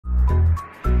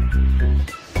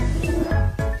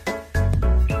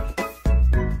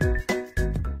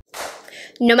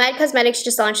Nomad Cosmetics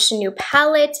just launched a new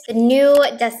palette. The new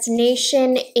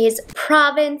destination is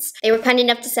Provence. They were kind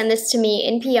enough to send this to me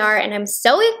in PR, and I'm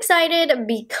so excited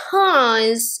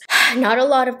because not a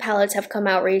lot of palettes have come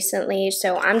out recently,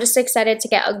 so I'm just excited to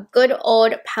get a good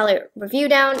old palette review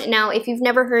down. Now, if you've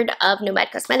never heard of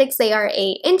Nomad Cosmetics, they are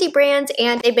a indie brand,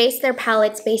 and they base their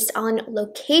palettes based on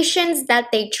locations that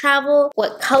they travel,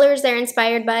 what colors they're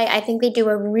inspired by. I think they do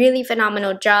a really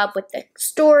phenomenal job with the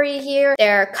story here.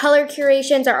 Their color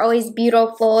curations are always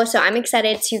beautiful, so I'm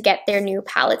excited to get their new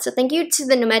palette. So thank you to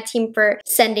the Nomad team for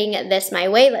sending this my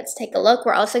way. Let's take a look.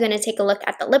 We're also going to take a look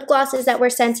at the lip glosses that were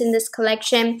sent in this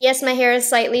collection. Yes, my hair is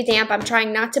slightly damp. I'm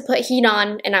trying not to put heat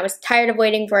on, and I was tired of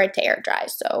waiting for it to air dry,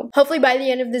 so hopefully by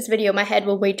the end of this video my head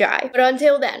will be dry, but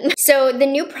until then. So the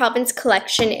new Provence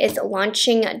collection is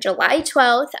launching July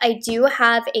 12th. I do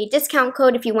have a discount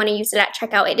code if you want to use it at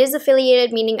checkout. It is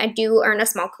affiliated, meaning I do earn a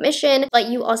small commission, but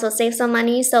you also save some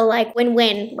money, so like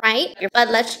win-win, right? But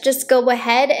let's just go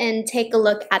ahead and take a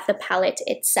look at the palette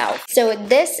itself. So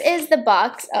this is the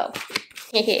box. Oh,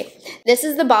 this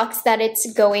is the box that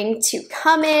it's going to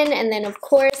come in, and then of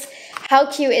course, how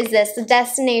cute is this? The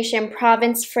destination,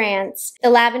 Provence, France. The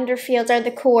lavender fields are the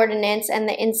coordinates and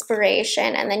the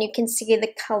inspiration, and then you can see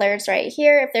the colors right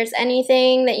here. If there's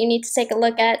anything that you need to take a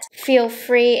look at, feel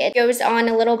free. It goes on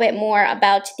a little bit more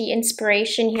about the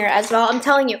inspiration here as well. I'm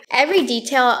telling you, every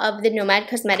detail of the Nomad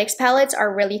Cosmetics palettes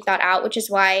are really thought out, which is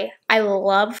why I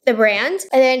love the brand.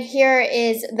 And then here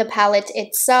is the palette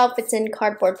itself. It's in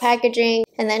cardboard packaging.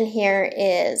 And then here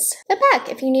is the back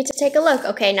if you need to take a look.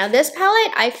 Okay, now this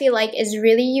palette I feel like is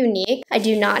really unique. I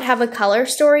do not have a color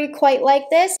story quite like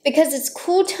this because it's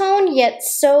cool tone yet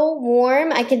so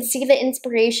warm. I can see the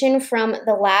inspiration from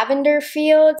the lavender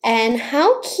field, and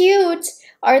how cute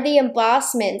are the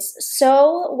embossments.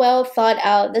 So well thought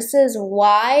out. This is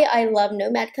why I love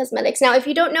Nomad Cosmetics. Now, if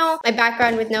you don't know my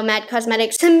background with Nomad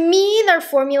Cosmetics, to me, their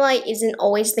formula isn't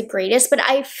always the greatest, but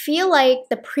I feel like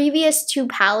the previous two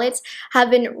palettes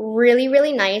have been really,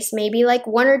 really nice. Maybe like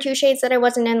one or two shades that I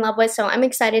wasn't in love with, so I'm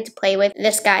excited to play with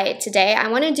this guy today. I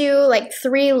want to do like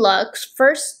 3 looks.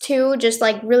 First 2, just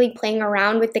like really playing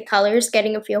around with the colors,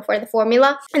 getting a feel for the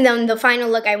formula. And then the final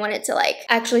look, I want it to like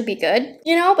actually be good,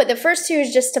 you know? But the first 2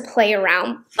 is just to play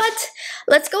around. But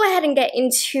let's go ahead and get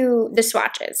into the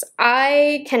swatches.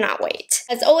 I cannot wait.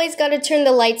 As always, got to turn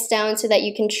the lights down so that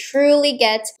you can truly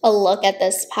get a look at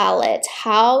this palette.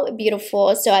 How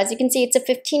beautiful. So as you can see, it's a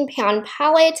 15-pound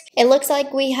palette. It looks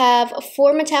like we have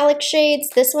 4 metallic shades.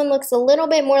 This one looks a little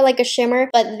bit more like a shimmer,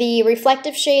 but the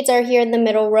reflective shades are here in the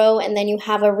middle row, and then you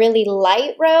have a really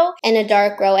light row and a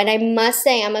dark row. And I must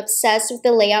say, I'm obsessed with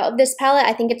the layout of this palette.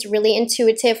 I think it's really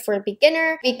intuitive for a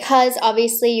beginner because obviously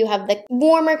you have the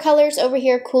warmer colors over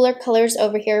here, cooler colors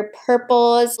over here,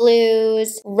 purples,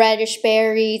 blues, reddish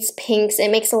berries, pinks.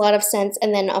 It makes a lot of sense.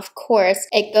 And then of course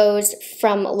it goes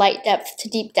from light depth to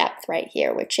deep depth right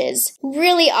here, which is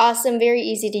really awesome, very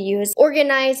easy to use.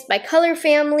 Organized by color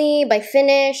family, by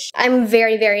finish. I'm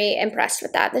very, very impressed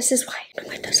with that. This is why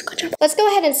Nomad does a good job. Let's go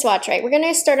ahead and swatch, right? We're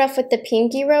gonna start off with the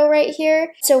pinky row right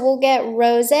here. So we'll get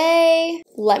Rosé.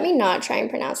 Let me not try and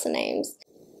pronounce the names.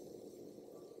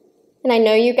 And I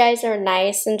know you guys are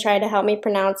nice and try to help me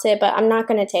pronounce it, but I'm not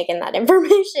going to take in that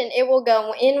information. It will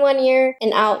go in one ear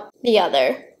and out the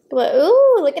other. But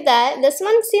ooh, look at that. This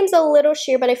one seems a little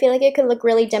sheer, but I feel like it could look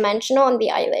really dimensional on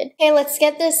the eyelid. Okay, let's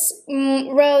get this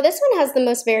row. This one has the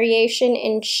most variation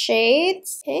in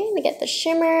shades. Okay, we get the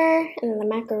shimmer and then the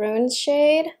macaroon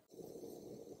shade.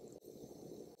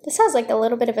 This has like a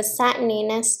little bit of a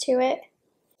satininess to it.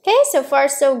 Okay, so far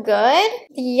so good.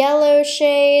 The yellow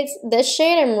shades. This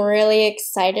shade I'm really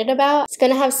excited about. It's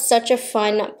gonna have such a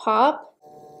fun pop.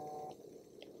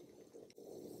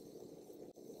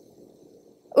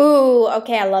 Ooh,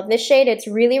 okay, I love this shade. It's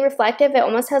really reflective. It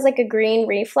almost has like a green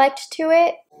reflect to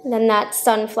it. And then that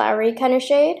sunflowery kind of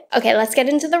shade. Okay, let's get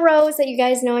into the rows that you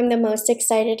guys know I'm the most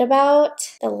excited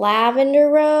about. The lavender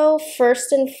row,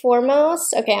 first and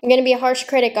foremost. Okay, I'm gonna be a harsh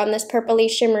critic on this purpley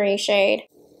shimmery shade.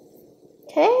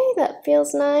 Okay, that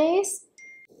feels nice.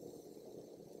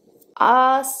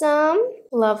 Awesome.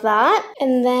 Love that.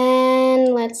 And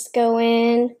then let's go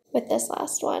in with this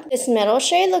last one. This middle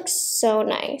shade looks so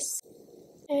nice.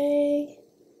 Okay.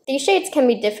 These shades can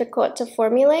be difficult to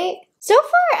formulate. So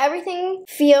far, everything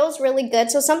feels really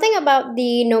good. So something about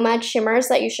the Nomad shimmers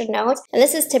that you should note, and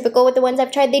this is typical with the ones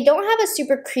I've tried, they don't have a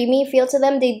super creamy feel to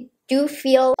them. They do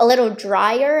feel a little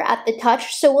drier at the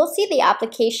touch, so we'll see the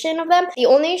application of them. The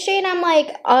only shade I'm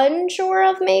like unsure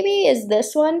of maybe is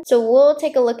this one, so we'll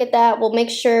take a look at that. We'll make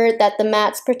sure that the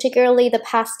mattes, particularly the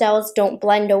pastels, don't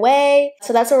blend away.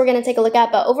 So that's what we're gonna take a look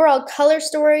at. But overall, color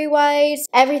story wise,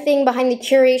 everything behind the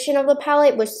curation of the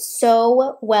palette was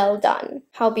so well done.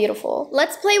 How beautiful.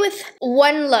 Let's play with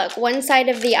one look, one side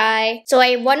of the eye. So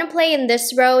I want to play in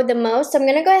this row the most. I'm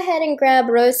gonna go ahead and grab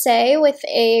Rosé with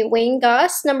a Wayne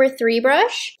Goss number 3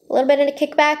 brush. A little bit of a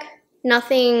kickback.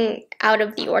 Nothing out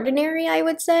of the ordinary, I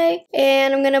would say.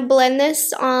 And I'm gonna blend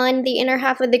this on the inner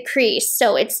half of the crease.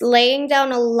 So it's laying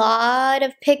down a lot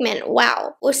of pigment.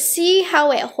 Wow. We'll see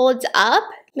how it holds up,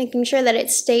 making sure that it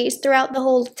stays throughout the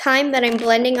whole time that I'm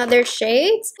blending other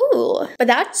shades. Ooh, but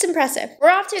that's impressive. We're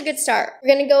off to a good start.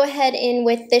 We're gonna go ahead in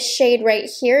with this shade right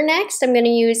here next. I'm gonna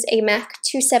use a MAC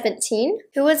 217.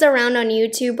 Who was around on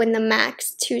YouTube when the MAC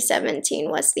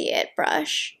 217 was the it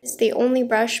brush? It's the only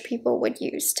brush people would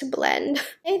use to blend.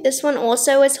 Okay, this one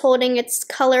also is holding its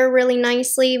color really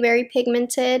nicely, very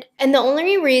pigmented. And the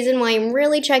only reason why I'm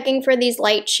really checking for these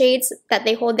light shades that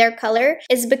they hold their color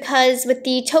is because with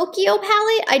the Tokyo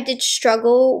palette, I did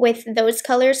struggle with those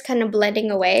colors kind of blending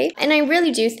away. And I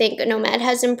really do think Nomad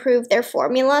has improved their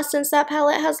formula since that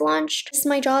palette has launched. This is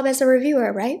my job as a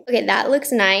reviewer, right? Okay, that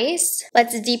looks nice.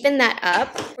 Let's deepen that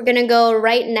up. We're gonna go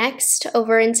right next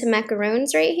over into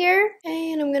macaroons right here.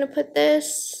 Okay, and I'm gonna put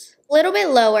this a little bit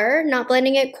lower, not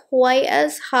blending it quite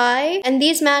as high. And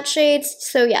these matte shades,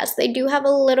 so yes, they do have a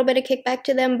little bit of kickback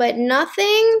to them, but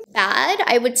nothing bad.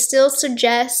 I would still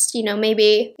suggest, you know,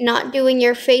 maybe not doing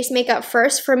your face makeup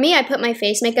first. For me, I put my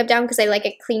face makeup down because I like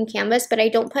a clean canvas, but I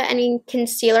don't put any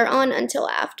concealer on until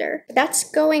after. That's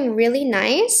going really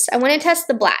nice. I want to test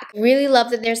the black. Really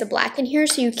love that there's a black in here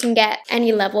so you can get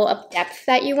any level of depth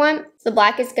that you want. The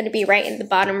black is going to be right in the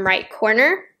bottom right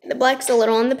corner. The black's a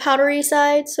little on the powdery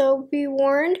side, so be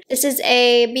warned. This is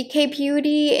a BK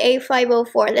Beauty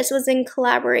A504. This was in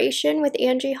collaboration with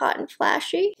Angie Hot and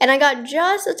Flashy. And I got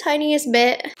just the tiniest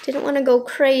bit. Didn't want to go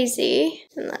crazy.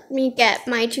 And let me get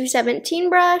my 217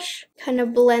 brush, kind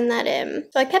of blend that in.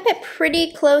 So I kept it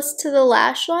pretty close to the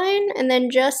lash line, and then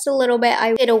just a little bit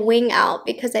I did a wing out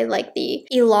because I like the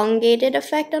elongated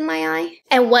effect on my eye.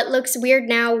 And what looks weird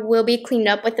now will be cleaned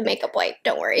up with the makeup wipe,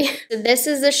 don't worry. So this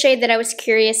is the shade that I was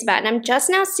curious about, and I'm just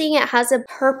now seeing it has a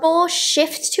purple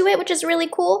shift to it, which is really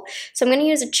cool. So I'm going to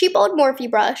use a cheap old Morphe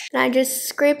brush, and I just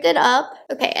scraped it up.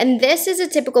 Okay, and this is a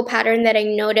typical pattern that I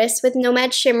noticed with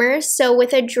Nomad shimmers. So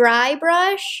with a dry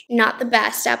brush, not the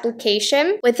best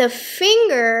application. With a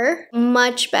finger,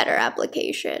 much better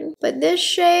application. But this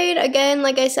shade, again,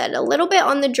 like I said, a little bit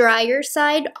on the drier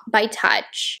side by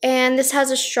touch. And this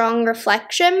has a strong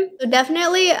reflection. So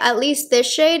definitely, at least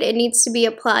this shade, it needs to be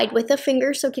applied with a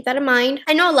finger, so keep that in mind.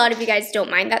 I know a lot of you guys don't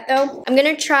mind that though. I'm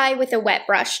gonna try with a wet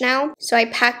brush now. So I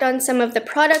packed on some of the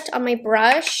product on my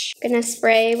brush. I'm gonna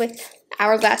spray with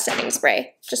Hourglass setting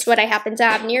spray, just what I happen to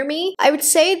have near me. I would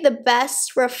say the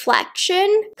best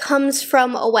reflection comes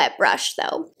from a wet brush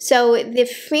though. So the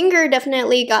finger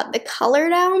definitely got the color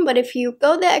down, but if you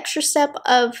go the extra step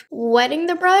of wetting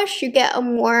the brush, you get a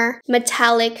more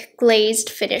metallic glazed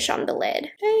finish on the lid.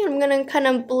 Okay, I'm gonna kind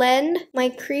of blend my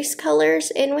crease colors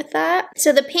in with that.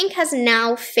 So the pink has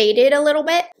now faded a little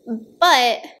bit,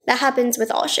 but that happens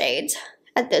with all shades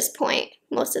at this point.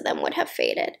 Most of them would have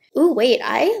faded. Ooh, wait,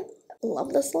 I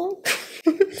love this look.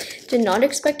 Did not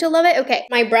expect to love it. Okay,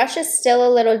 my brush is still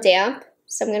a little damp,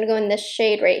 so I'm gonna go in this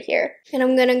shade right here. And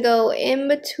I'm gonna go in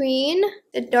between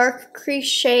the dark crease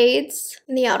shades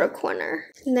in the outer corner.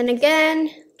 And then again,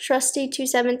 trusty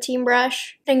 217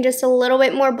 brush, and just a little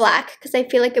bit more black because I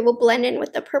feel like it will blend in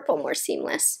with the purple more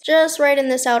seamless. Just right in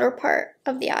this outer part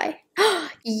of the eye.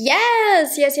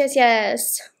 Yes, yes, yes,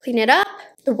 yes. Clean it up.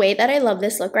 The way that I love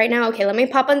this look right now. Okay, let me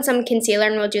pop on some concealer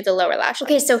and we'll do the lower lash.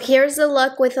 Okay, so here's the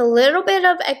look with a little bit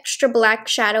of extra black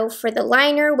shadow for the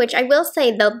liner, which I will say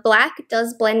the black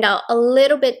does blend out a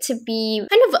little bit to be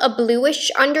kind of a bluish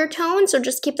undertone, so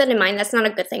just keep that in mind. That's not a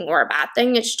good thing or a bad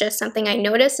thing. It's just something I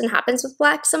notice and happens with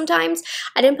black sometimes.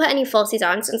 I didn't put any falsies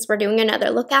on since we're doing another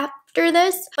look after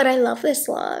this, but I love this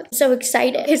look. I'm so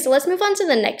excited. Okay, so let's move on to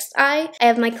the next eye. I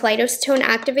have my Kaleidos Tone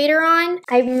Activator on.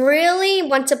 I really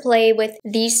want to play with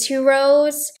these two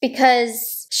rows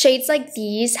because shades like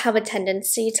these have a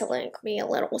tendency to like be a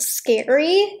little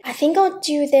scary. I think I'll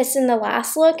do this in the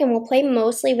last look and we'll play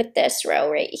mostly with this row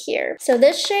right here. So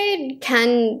this shade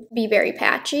can be very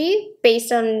patchy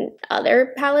based on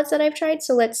other palettes that I've tried.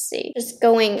 So let's see. Just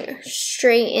going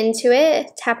straight into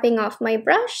it, tapping off my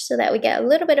brush so that we get a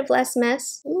little bit of less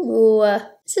mess. Ooh,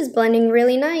 this is blending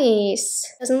really nice.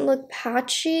 Doesn't look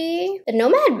patchy. The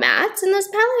Nomad mattes in this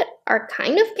palette are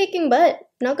kind of kicking butt.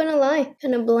 Not gonna lie.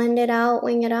 Gonna blend it out,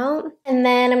 wing it out. And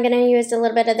then I'm gonna use a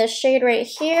little bit of this shade right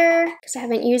here because I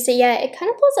haven't used it yet. It kind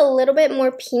of feels a little bit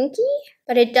more pinky,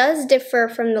 but it does differ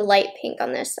from the light pink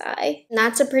on this eye. And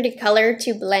that's a pretty color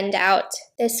to blend out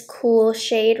this cool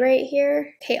shade right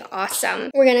here. Okay, awesome.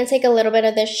 We're gonna take a little bit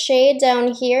of this shade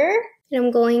down here. And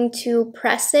I'm going to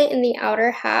press it in the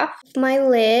outer half of my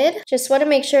lid. Just want to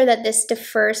make sure that this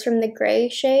differs from the gray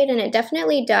shade, and it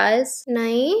definitely does.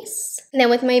 Nice. And then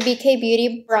with my BK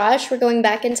Beauty brush, we're going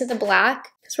back into the black.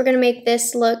 So we're gonna make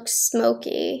this look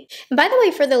smoky. And by the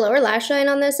way, for the lower lash line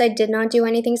on this, I did not do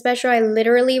anything special. I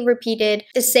literally repeated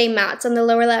the same mattes on the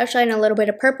lower lash line, a little bit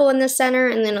of purple in the center,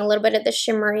 and then a little bit of the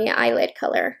shimmery eyelid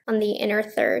color on the inner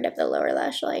third of the lower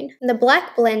lash line. And the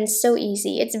black blends so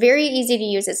easy. It's very easy to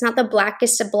use. It's not the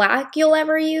blackest of black you'll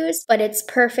ever use, but it's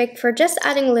perfect for just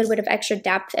adding a little bit of extra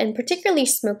depth and particularly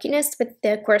smokiness with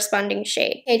the corresponding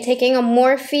shade. Okay, taking a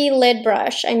Morphe lid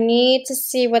brush. I need to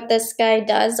see what this guy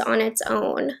does on its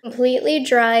own. Completely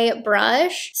dry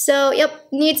brush. So, yep,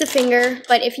 needs a finger.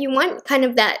 But if you want kind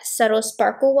of that subtle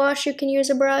sparkle wash, you can use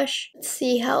a brush. Let's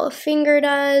see how a finger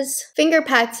does. Finger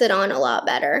packs it on a lot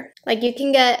better. Like, you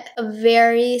can get a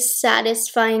very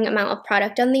satisfying amount of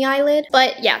product on the eyelid.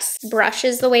 But yes, brush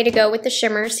is the way to go with the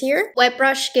shimmers here. Wet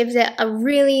brush gives it a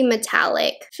really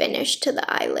metallic finish to the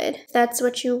eyelid. If that's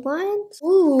what you want.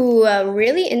 Ooh,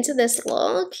 really into this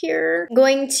look here. I'm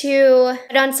going to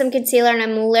put on some concealer, and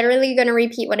I'm literally going to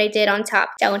repeat what I did on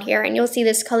top down here, and you'll see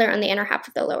this color on the inner half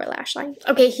of the lower lash line.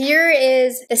 Okay, here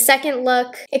is the second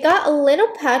look. It got a little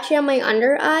patchy on my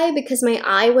under eye because my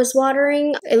eye was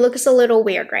watering. It looks a little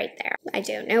weird right there. I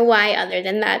don't know why, other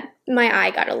than that my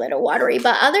eye got a little watery,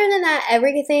 but other than that,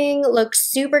 everything looks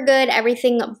super good.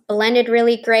 Everything blended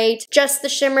really great. Just the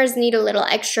shimmers need a little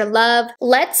extra love.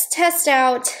 Let's test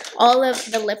out all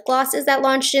of the lip glosses that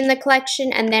launched in the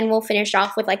collection, and then we'll finish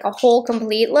off with like a whole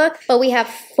complete look. But we have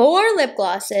 4 lip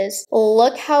glosses.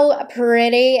 Look how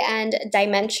pretty and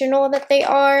dimensional that they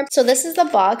are. So this is the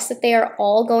box that they are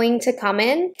all going to come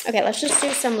in. Okay, let's just do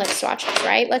some lip swatches,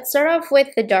 right? Let's start off with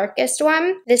the darkest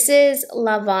one. This is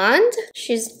Lavande.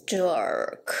 She's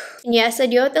dark. Yes, I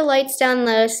do have the lights down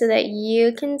low so that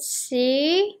you can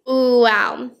see. Ooh,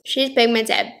 wow. She's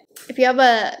pigmented. If you have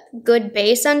a good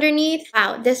base underneath,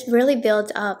 wow, this really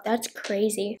builds up. That's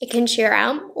crazy. It can sheer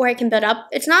out or it can build up.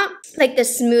 It's not like the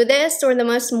smoothest or the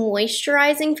most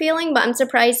moisturizing feeling, but I'm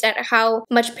surprised at how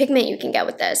much pigment you can get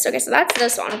with this. Okay, so that's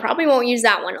this one. Probably won't use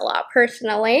that one a lot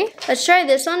personally. Let's try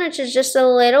this one, which is just a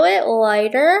little bit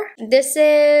lighter. This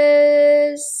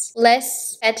is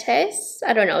Les Fêtes.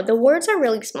 I don't know. The words are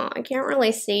really small. I can't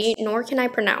really see, nor can I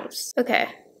pronounce. Okay.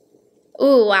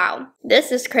 Ooh, wow.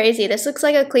 This is crazy. This looks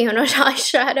like a Cliono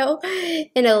eyeshadow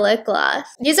in a lip gloss.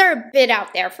 These are a bit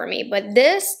out there for me, but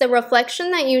this, the reflection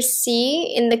that you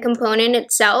see in the component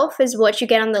itself is what you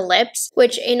get on the lips,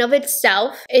 which in of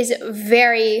itself is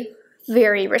very,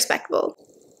 very respectable.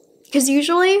 Because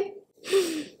usually,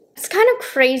 it's kind of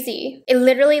crazy. It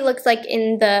literally looks like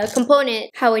in the component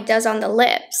how it does on the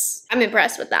lips. I'm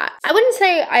impressed with that. I wouldn't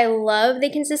say I love the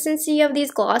consistency of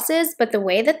these glosses, but the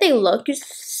way that they look is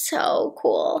so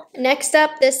cool. Next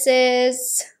up, this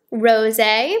is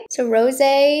Rosé. So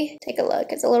Rosé, take a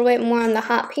look. It's a little bit more on the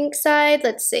hot pink side.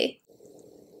 Let's see.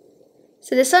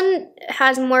 So this one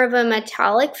has more of a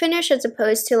metallic finish as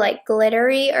opposed to like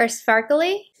glittery or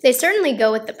sparkly. They certainly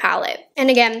go with the palette. And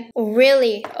again,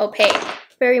 really opaque.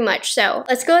 Very much so.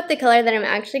 Let's go with the color that I'm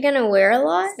actually gonna wear a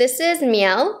lot. This is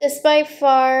Miel. This by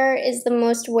far is the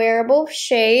most wearable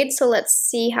shade, so let's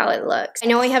see how it looks. I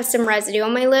know I have some residue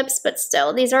on my lips, but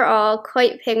still, these are all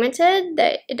quite pigmented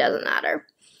that it doesn't matter.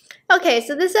 Okay,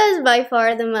 so this is by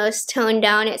far the most toned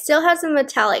down. It still has a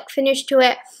metallic finish to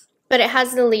it, but it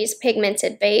has the least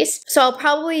pigmented base. So I'll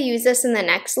probably use this in the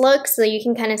next look so you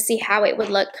can kind of see how it would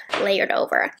look layered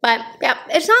over. But yeah,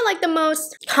 it's not like the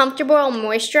most comfortable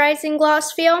moisturizing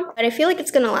gloss feel, but I feel like it's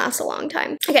gonna last a long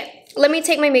time. Okay, let me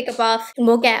take my makeup off and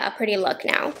we'll get a pretty look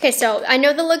now. Okay, so I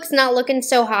know the look's not looking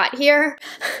so hot here.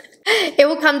 It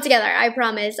will come together, I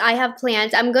promise. I have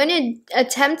plans. I'm going to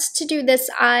attempt to do this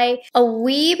eye a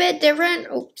wee bit different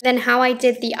than how I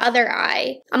did the other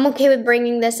eye. I'm okay with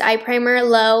bringing this eye primer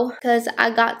low because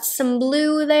I got some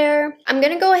blue there. I'm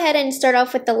going to go ahead and start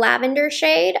off with the lavender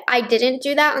shade. I didn't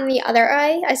do that on the other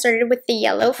eye. I started with the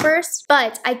yellow first,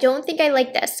 but I don't think I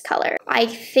like this color. I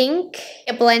think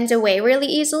it blends away really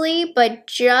easily, but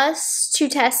just to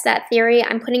test that theory,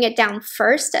 I'm putting it down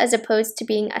first as opposed to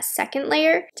being a second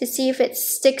layer to see if it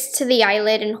sticks to the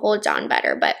eyelid and holds on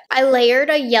better. But I layered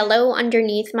a yellow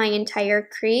underneath my entire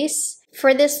crease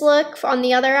for this look on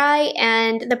the other eye,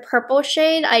 and the purple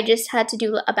shade, I just had to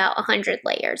do about 100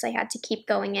 layers. I had to keep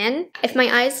going in. If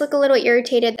my eyes look a little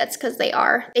irritated, that's because they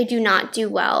are. They do not do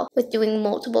well with doing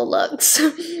multiple looks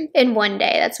in one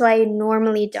day. That's why I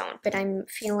normally don't, but I'm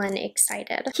feeling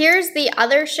excited. Here's the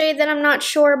other shade that I'm not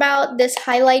sure about, this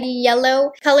highlighty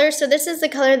yellow color. So this is the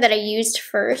color that I used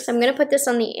first. I'm gonna put this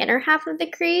on the inner half of the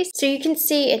crease. So you can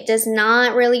see it does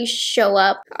not really show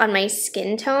up on my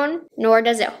skin tone, nor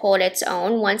does it hold its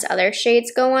own once other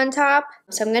shades go on top.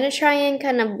 So I'm gonna try and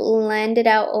kind of blend it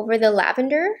out over the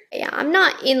lavender. Yeah, I'm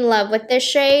not in love with this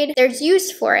shade. There's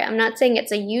use for it. I'm not saying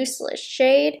it's a useless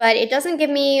shade, but it doesn't give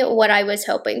me what I was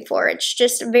hoping for. It's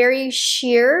just very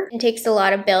sheer and takes a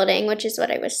lot of building, which is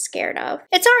what I was scared of.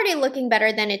 It's already looking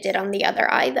better than it did on the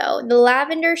other eye though. The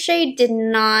lavender shade did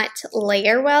not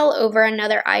layer well over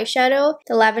another eyeshadow.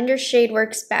 The lavender shade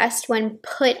works best when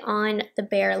put on the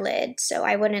bare lid, so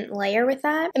I wouldn't layer with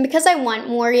that. And because I want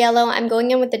more yellow, I'm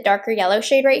going in with the darker yellow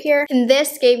shade right here, and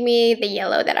this gave me the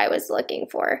yellow that I was looking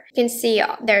for. You can see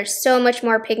there's so much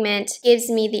more pigment, gives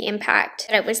me the impact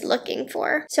that I was looking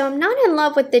for. So I'm not in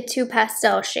love with the two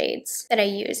pastel shades that I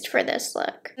used for this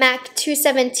look. MAC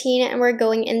 217, and we're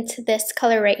going into this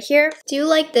color right here. Do you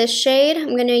like this shade?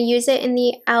 I'm gonna use it in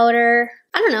the outer,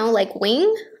 I don't know, like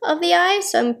wing of the eye.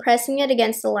 So I'm pressing it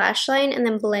against the lash line and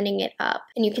then blending it up.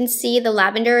 And you can see the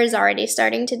lavender is already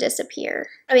starting to disappear.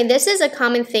 I mean, this is a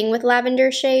common thing with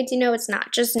lavender shades, you know, it's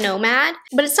not just Nomad,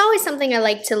 but it's always something I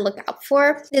like to look out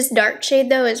for. This dark shade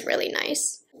though is really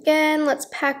nice. Again, let's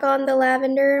pack on the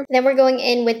lavender. Then we're going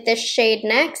in with this shade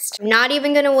next. I'm not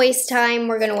even gonna waste time.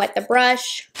 We're gonna wet the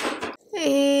brush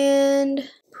and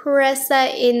press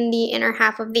that in the inner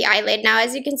half of the eyelid. Now,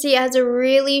 as you can see, it has a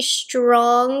really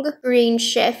strong green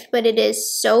shift, but it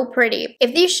is so pretty.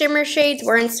 If these shimmer shades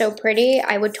weren't so pretty,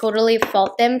 I would totally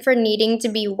fault them for needing to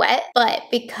be wet, but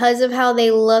because of how they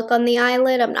look on the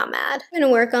eyelid, I'm not mad. I'm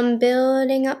gonna work on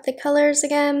building up the colors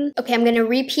again. Okay, I'm gonna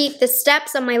repeat the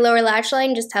steps on my lower lash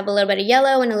line, just have a little bit of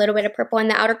yellow and a little bit of purple in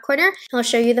the outer corner. I'll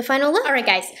show you the final look. All right,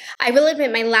 guys, I will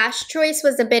admit my lash choice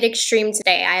was a bit extreme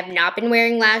today. I have not been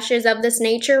wearing lashes of this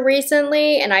nature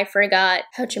recently, and I forgot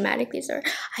how dramatic these are.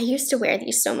 I used to wear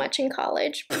these so much in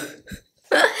college.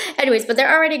 Anyways, but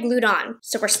they're already glued on,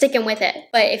 so we're sticking with it.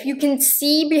 But if you can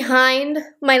see behind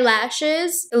my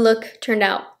lashes, the look turned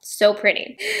out so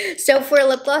pretty. So for a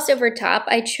lip gloss over top,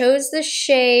 I chose the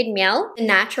shade Miel, the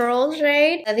natural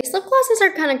shade. These lip glosses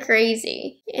are kind of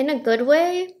crazy. In a good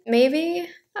way, maybe?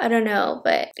 I don't know,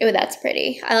 but oh, that's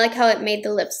pretty. I like how it made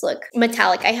the lips look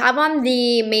metallic. I have on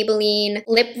the Maybelline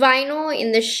lip vinyl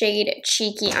in the shade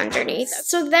Cheeky underneath.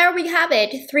 So there we have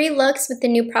it. 3 looks with the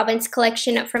new Provence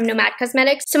collection from Nomad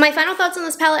Cosmetics. So my final thoughts on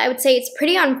this palette, I would say it's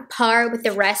pretty on par with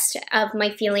the rest of my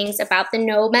feelings about the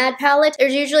Nomad palette.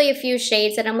 There's usually a few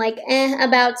shades that I'm like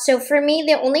about. So for me,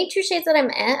 the only 2 shades that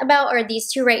I'm about are these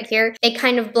 2 right here. They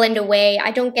kind of blend away.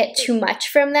 I don't get too much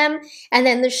from them. And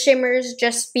then the shimmers,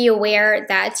 just be aware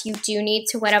that you do need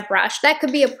to wet a brush. That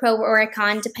could be a pro or a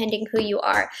con depending who you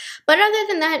are. But other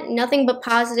than that, nothing but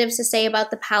positives to say about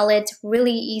the palette.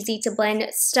 Really easy to blend,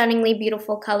 stunningly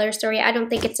beautiful color story. I don't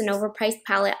think it's an overpriced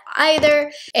palette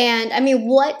either. And I mean,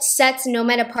 what sets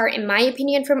Nomad apart in my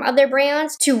opinion from other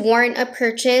brands to warrant a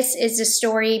purchase is the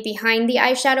story behind the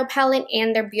eyeshadow palette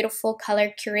and their beautiful color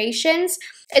curations.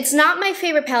 It's not my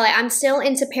favorite palette. I'm still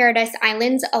into Paradise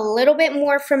Islands a little bit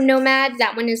more from Nomad.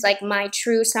 That one is like my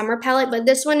true summer palette, but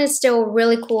this one is still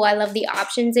really cool. I love the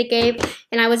options it gave,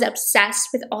 and I was obsessed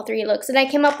with all 3 looks that I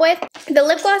came up with. The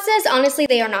lip glosses, honestly,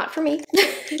 they are not for me.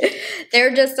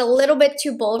 They're just a little bit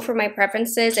too bold for my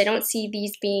preferences. I don't see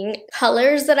these being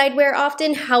colors that I'd wear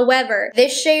often. However,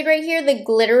 this shade right here, the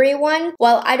glittery one,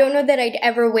 while I don't know that I'd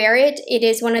ever wear it, it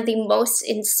is one of the most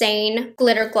insane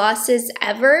glitter glosses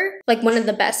ever. Like one of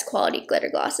the best quality glitter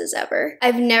glosses ever.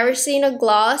 I've never seen a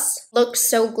gloss look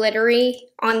so glittery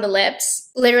on the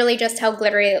lips. Literally just how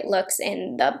glittery it looks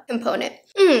in the component.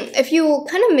 If you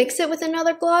kind of mix it with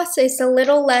another gloss, it's a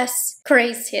little less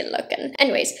crazy looking.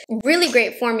 Anyways, really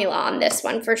great formula on this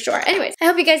one for sure. Anyways, I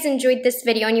hope you guys enjoyed this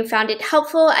video and you found it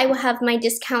helpful. I will have my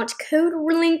discount code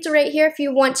linked right here if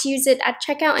you want to use it at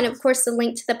checkout, and of course the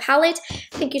link to the palette.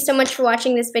 Thank you so much for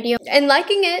watching this video and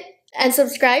liking it and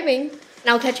subscribing. And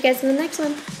I'll catch you guys in the next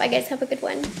one. Bye guys, have a good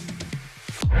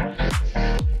one.